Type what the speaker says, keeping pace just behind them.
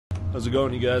How's it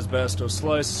going, you guys? Basto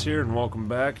Slices here, and welcome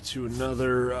back to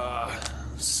another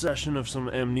session of some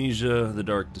Amnesia: The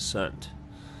Dark Descent.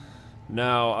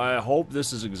 Now, I hope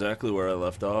this is exactly where I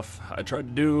left off. I tried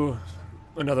to do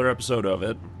another episode of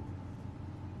it,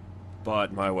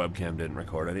 but my webcam didn't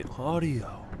record any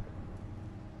audio.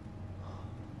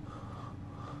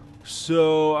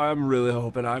 So, I'm really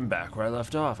hoping I'm back where I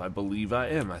left off. I believe I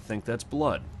am. I think that's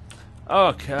blood.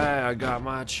 Okay, I got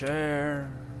my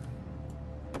chair.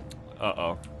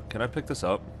 Uh-oh. Can I pick this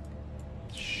up?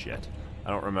 Shit. I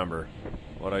don't remember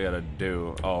what I gotta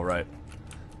do. Oh, right.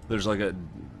 There's like a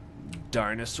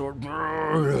dinosaur.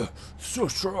 So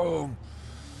strong.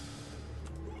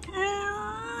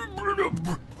 Yeah.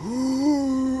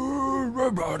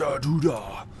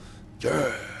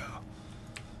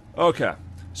 Okay.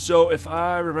 So, if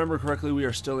I remember correctly, we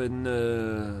are still in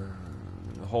the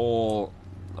whole,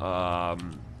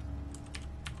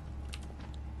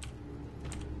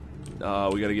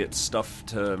 we gotta get stuff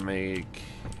to make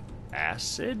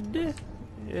acid,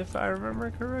 if I remember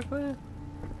correctly.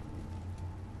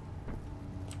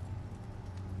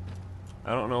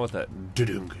 I don't know what that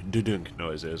dudunk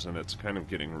noise is, and it's kind of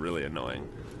getting really annoying.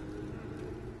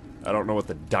 I don't know what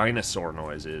the dinosaur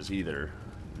noise is either.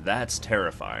 That's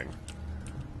terrifying.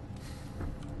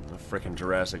 A frickin'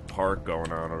 Jurassic Park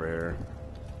going on over here.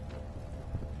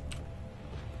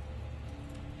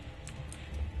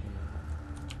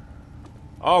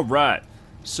 All right,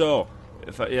 so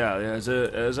if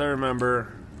as I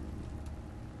remember,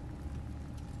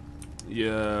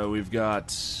 yeah, we've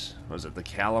got, what is it, the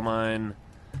calamine?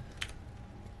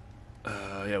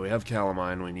 Yeah, we have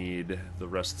calamine. We need the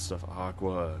rest of the stuff.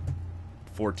 Aqua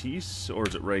Fortis, or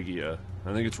is it Regia?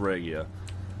 I think it's Regia.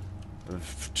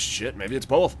 Shit, maybe it's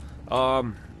both. I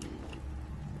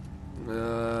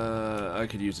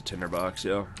could use a tinderbox,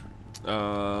 yeah.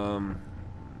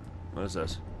 What is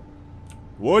this?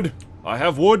 Wood! I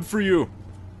have wood for you!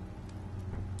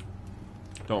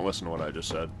 Don't listen to what I just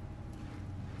said.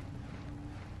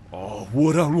 Oh,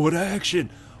 wood on wood action!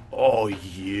 Oh,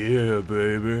 yeah,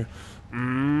 baby.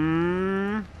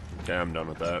 Okay, I'm done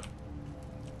with that.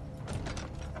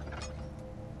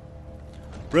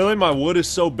 Really? My wood is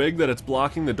so big that it's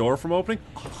blocking the door from opening?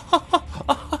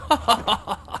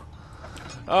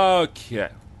 Okay.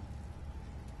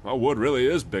 My wood really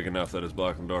is big enough that it's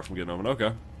blocking the door from getting open.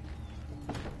 Okay.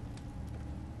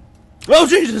 Oh,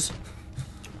 Jesus!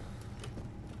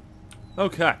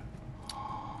 Okay.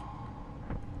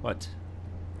 What?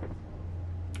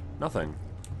 Nothing.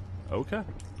 Okay.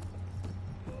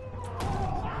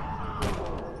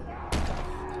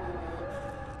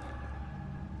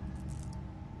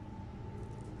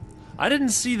 I didn't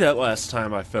see that last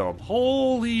time I filmed.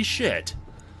 Holy shit.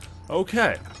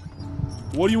 Okay.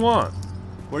 What do you want?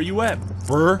 Where you at,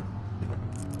 brr?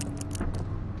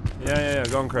 Yeah,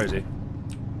 going crazy.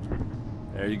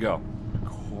 There you go.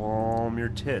 Calm your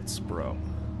tits, bro.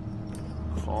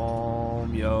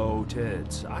 Calm yo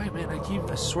tits. I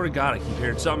swear to God, I keep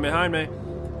hearing something behind me.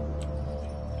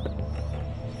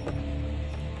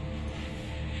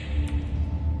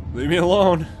 Leave me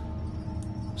alone.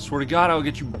 Swear to God, I'll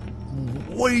get you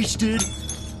wasted.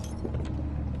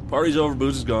 Party's over,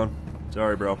 booze is gone.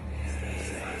 Sorry, bro.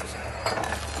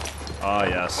 Ah,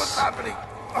 yes. What's happening?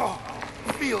 Oh,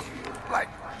 it feels like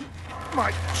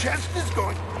my chest is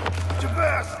going to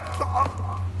burst.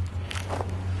 Oh.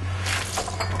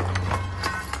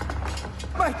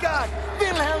 My God!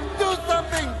 Wilhelm, do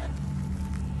something!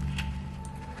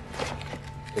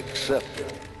 Accept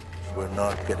it. We're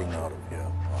not getting out of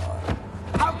here.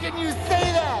 How can you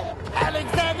say that?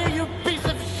 Alexander, you piece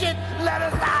of shit! Let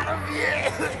us out of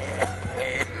here!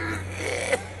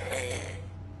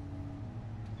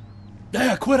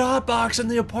 Yeah, quit hotboxing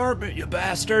the apartment, you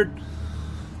bastard!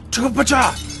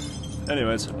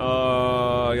 Anyways, I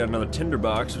got another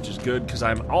tinderbox, which is good, because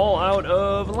I'm all out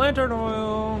of lantern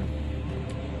oil.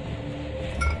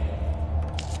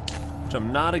 Which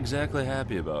I'm not exactly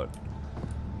happy about.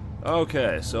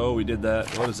 Okay, so we did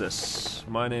that. What is this?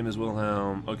 My name is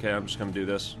Wilhelm. Okay, I'm just gonna do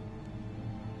this.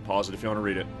 Pause it if you want to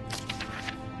read it.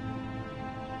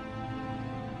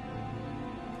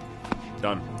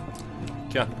 Done.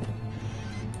 Okay.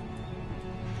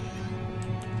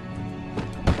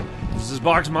 Is this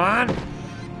box mine?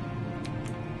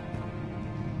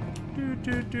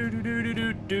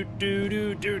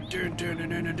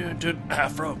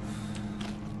 Afro.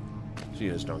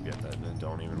 You guys don't get that, then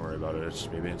don't even worry about it. It's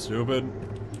just me being stupid.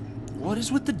 What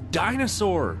is with the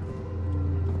dinosaur?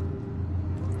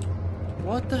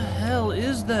 What the hell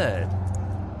is that?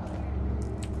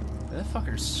 That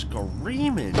fucker's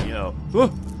screaming, yo.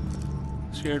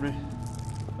 Scared me.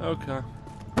 Okay.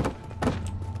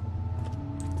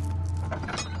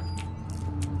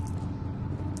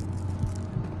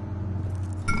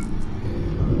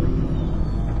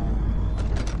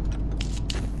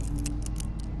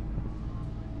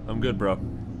 good, bro.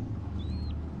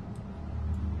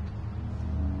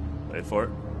 Wait for it.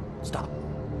 Stop.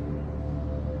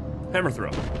 Hammer throw.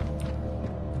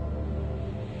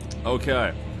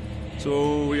 Okay.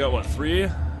 So we got what, 3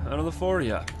 out of the 4?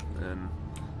 Yeah. And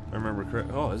I remember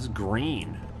correct. Oh, this is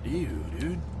green. Ew,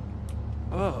 dude.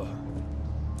 Oh.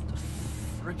 What the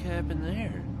frick happened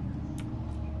there?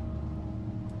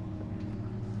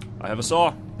 I have a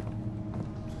saw.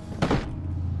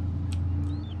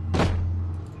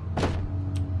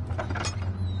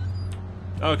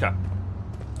 Okay.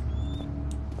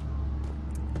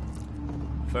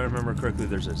 If I remember correctly,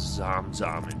 there's a zom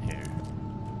in here.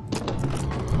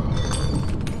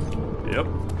 Yep.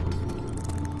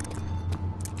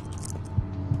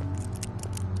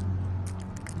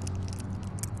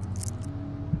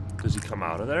 Does he come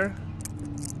out of there?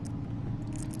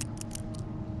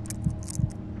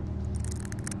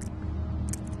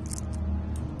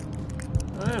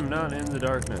 I am not in the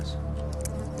darkness.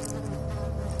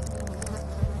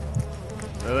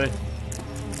 Really?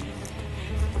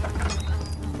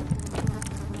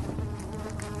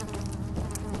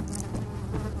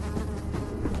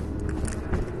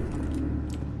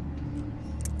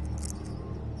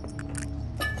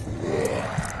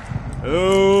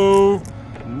 Oh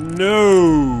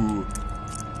no,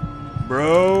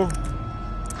 bro!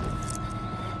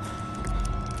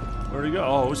 Where'd he go?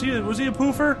 Oh, was he a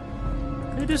poofer?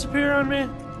 Did he disappear on me?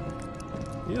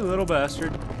 You little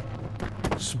bastard!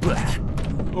 Splat!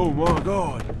 Oh my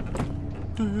god!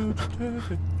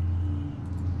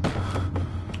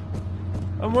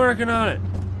 I'm working on it.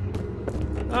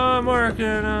 I'm working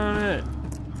on it.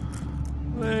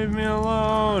 Leave me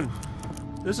alone.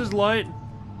 This is light.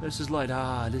 This is light.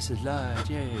 Ah, this is light.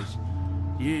 Yes.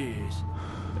 Yes.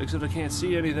 Except I can't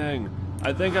see anything.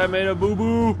 I think I made a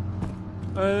boo-boo.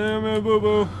 I think I made a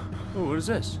boo-boo. Oh, what is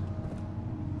this?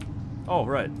 Oh,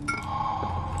 right.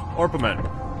 Orpiment.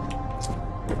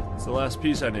 It's the last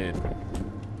piece I need.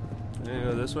 Can I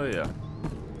go this way? Yeah.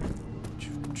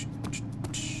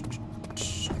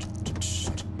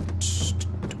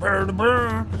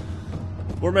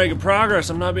 We're making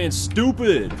progress. I'm not being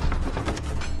stupid.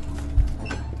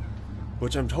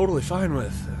 Which I'm totally fine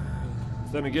with.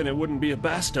 Then again, it wouldn't be a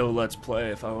Basto Let's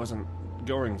Play if I wasn't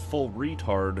going full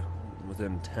retard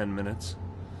within 10 minutes.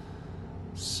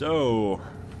 So,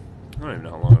 I don't even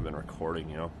know how long I've been recording,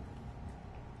 you know.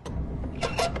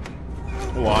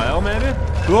 A while, maybe?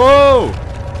 Whoa!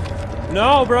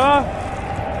 No, bruh!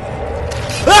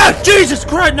 Ah! Jesus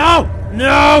Christ, no!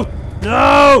 No!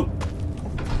 No!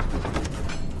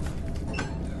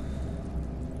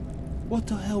 What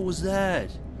the hell was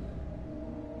that?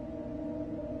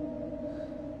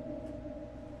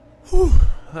 Whew.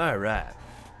 Alright.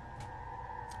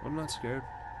 I'm not scared.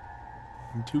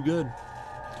 I'm too good.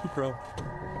 Too pro.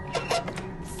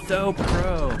 So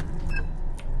pro.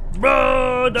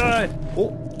 Bro, die!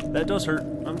 Oh, that does hurt.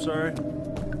 I'm sorry.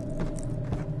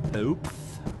 Oops.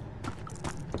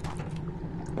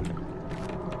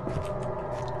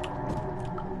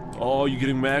 Oh, you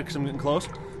getting mad because I'm getting close?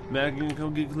 Mad, you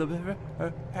can get a little bit.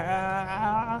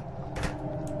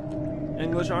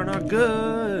 English are not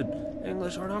good.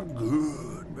 English are not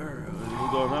good.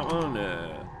 We'll go on that one.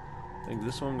 Yeah. I think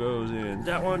this one goes in.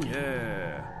 That one,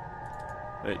 yeah.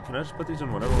 Wait, can I just put these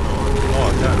in whatever one I want?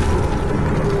 Oh, yeah.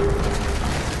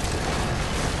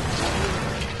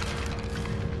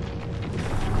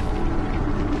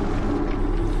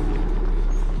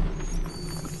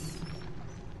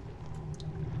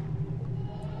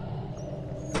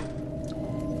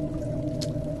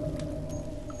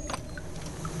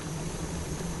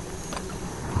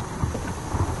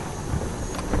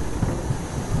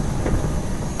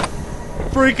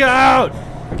 Freak out!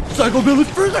 Psychobilly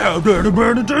freak out!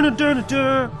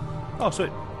 Oh,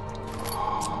 sweet.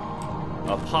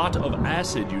 A pot of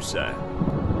acid, you say?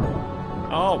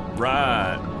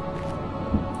 Alright.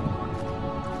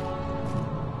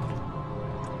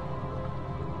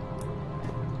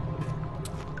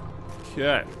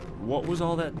 Okay. What was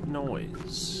all that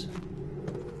noise?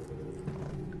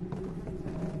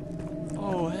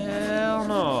 Oh, hell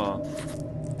no.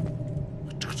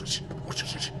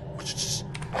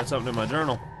 That's something in my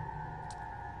journal.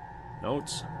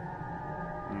 Notes?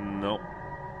 Nope.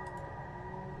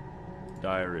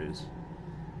 Diaries?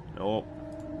 Nope.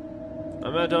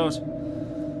 Mementos.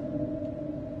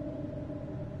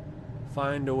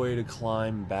 Find a way to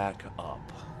climb back up.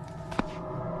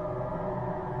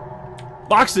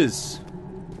 Boxes!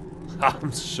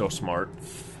 I'm so smart.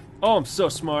 Oh, I'm so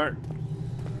smart.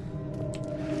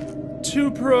 Too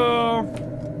pro.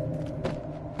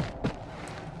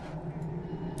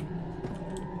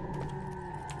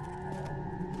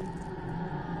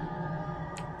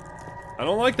 I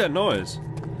don't like that noise.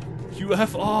 You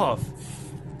F off.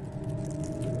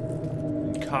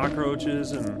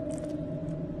 Cockroaches and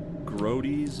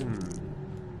grodies and...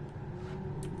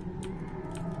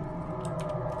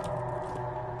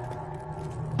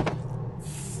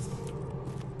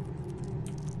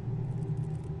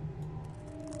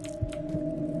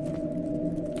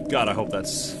 God, I hope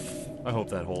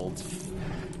that holds.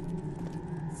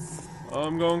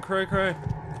 I'm going cray cray.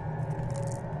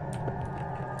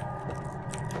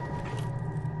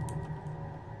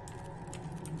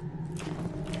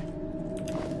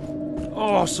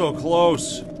 Oh, so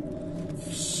close.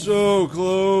 So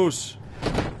close.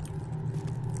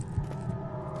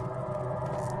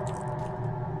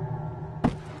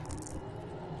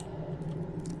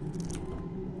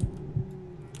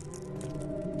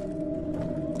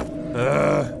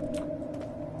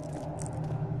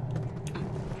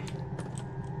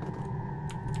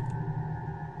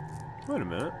 Wait a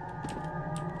minute.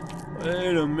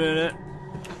 Wait a minute.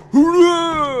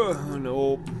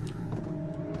 Nope.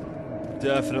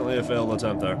 Definitely a failed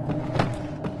attempt there.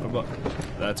 What about...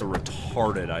 That's a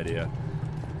retarded idea.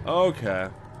 Okay.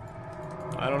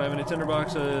 I don't have any tinder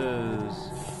boxes.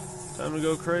 Time to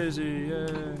go crazy.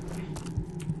 Yay.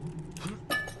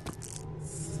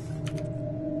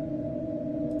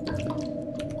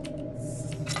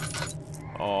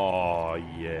 Oh,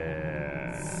 yeah.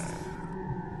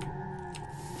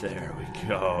 There we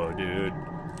go, dude.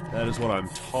 That is what I'm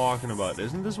talking about.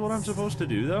 Isn't this what I'm supposed to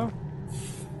do, though?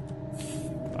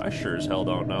 I sure as hell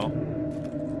don't know.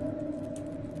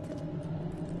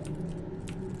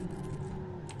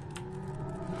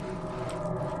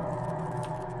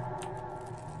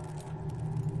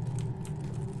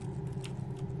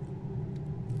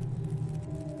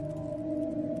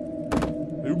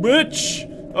 You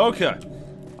bitch! Okay.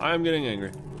 I am getting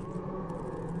angry.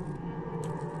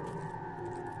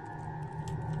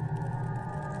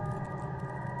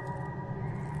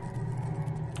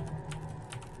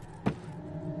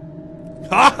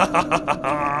 Ha ha ha ha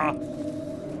ha!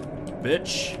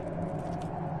 Bitch.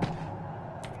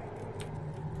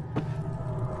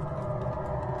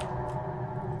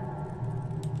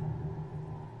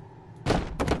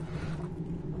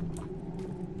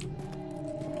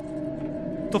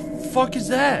 The fuck is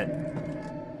that?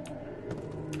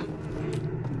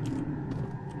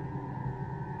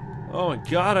 Oh my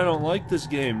god, I don't like this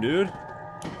game, dude.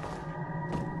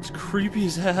 It's creepy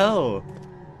as hell.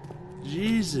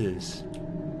 Jesus.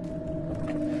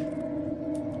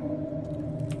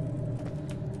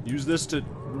 Use this to...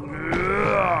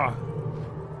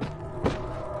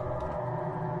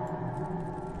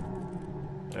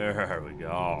 There we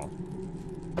go.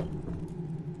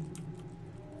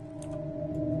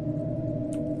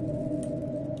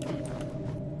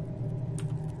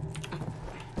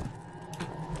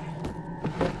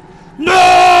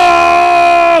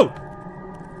 No!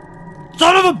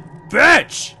 Son of a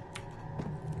bitch!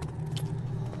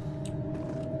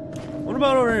 What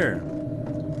about over here?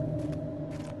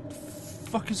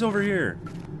 Fuck is over here?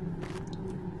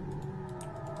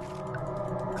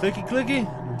 Clicky clicky?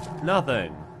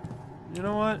 Nothing. You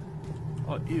know what?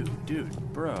 Oh, ew, dude,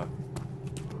 bruh.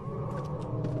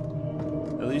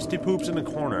 At least he poops in the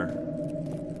corner.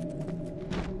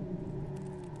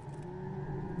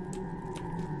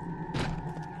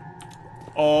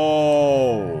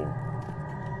 Oh.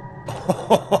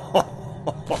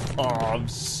 I'm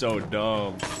so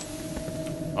dumb.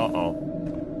 Uh-oh.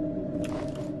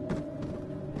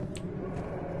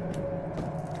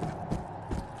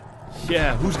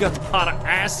 Yeah, who's got the pot of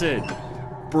acid?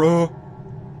 Bruh.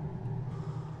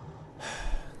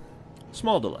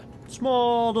 Small delay.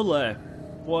 Small delay.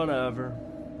 Whatever.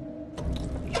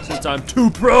 Since I'm too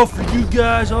pro for you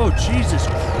guys, oh Jesus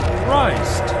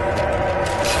Christ.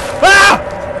 Ah!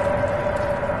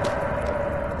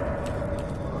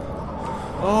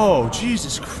 Oh,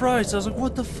 Jesus Christ. I was like,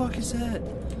 what the fuck is that?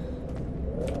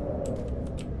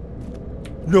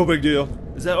 No big deal.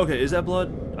 Is that okay? Is that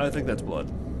blood? I think that's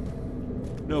blood.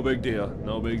 No big deal.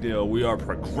 No big deal. We are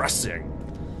progressing.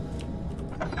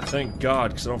 Thank God,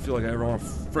 because I don't feel like I ever want to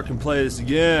frickin' play this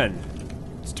again.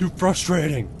 It's too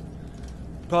frustrating.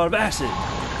 Pot of acid.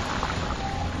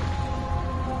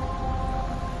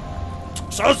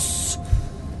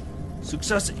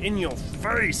 Success in your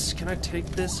face. Can I take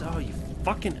this? Oh, you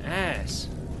fucking ass.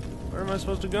 Where am I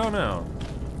supposed to go now?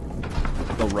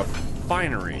 The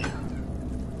refinery.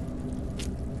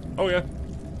 Oh yeah.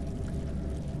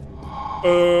 I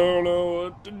don't know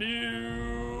what to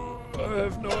do.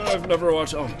 I've never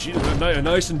watched. Oh Jesus,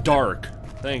 nice and dark.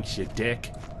 Thanks, you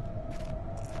dick.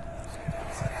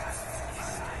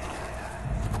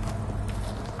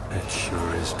 It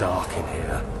sure is dark in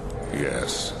here.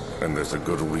 Yes, and there's a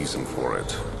good reason for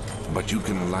it. But you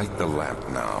can light the lamp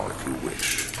now if you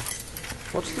wish.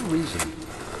 What's the reason?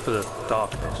 For the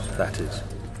darkness, that is.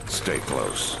 Stay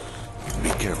close. Be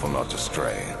careful not to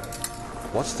stray.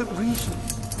 What's the reason?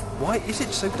 Why is it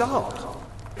so dark?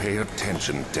 Pay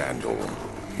attention, Daniel.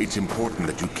 It's important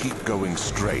that you keep going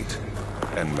straight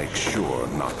and make sure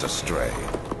not to stray.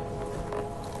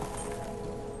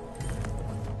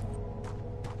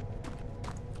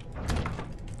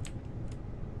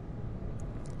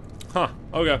 Huh,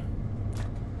 okay.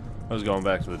 I was going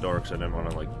back to the door because I didn't want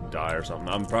to, like, die or something.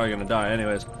 I'm probably going to die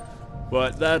anyways.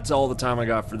 But that's all the time I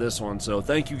got for this one, so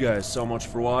thank you guys so much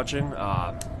for watching.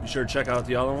 Be sure to check out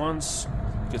the other ones.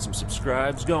 Get some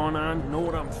subscribes going on. You know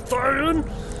what I'm saying?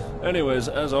 Anyways,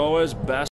 as always, best